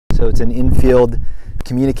So it's an infield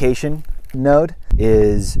communication node,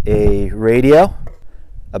 is a radio,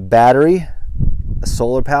 a battery, a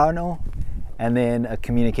solar panel, and then a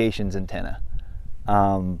communications antenna.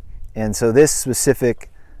 And so this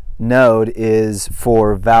specific node is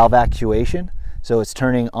for valve actuation. So it's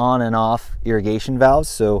turning on and off irrigation valves.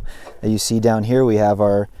 So as you see down here, we have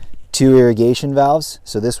our 2 irrigation valves.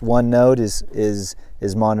 So this one node is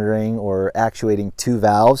monitoring or actuating 2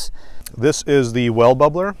 valves. This is the well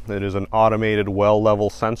bubbler. It is an automated well level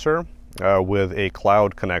sensor with a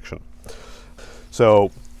cloud connection.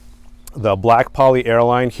 So the black poly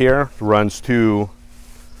airline here runs to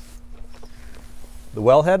the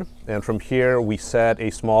wellhead, and from here we set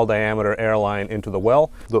a small diameter airline into the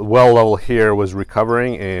well. The well level here was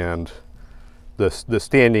recovering, and the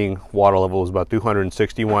standing water level was about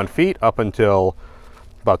 261 feet up until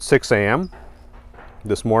about 6 a.m.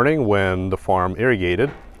 this morning when the farm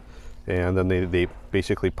irrigated, and then they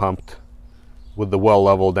basically pumped with the well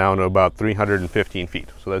level down to about 315 feet.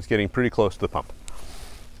 So that's getting pretty close to the pump.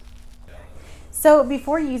 So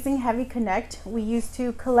before using Heavy Connect, we used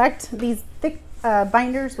to collect these thick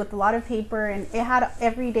binders with a lot of paper, and it had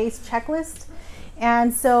every day's checklist.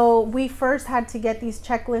 And so we first had to get these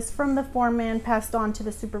checklists from the foreman, passed on to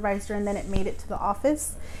the supervisor, and then it made it to the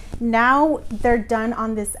office. Now they're done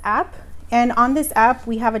on this app, and on this app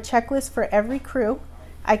we have a checklist for every crew.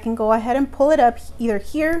 I can go ahead and pull it up either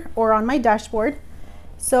here or on my dashboard.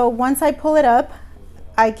 So once I pull it up,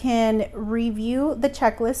 I can review the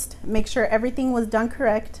checklist, make sure everything was done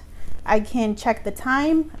correct. I can check the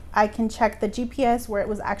time, I can check the GPS where it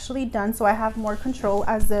was actually done, so I have more control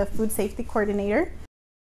as the food safety coordinator.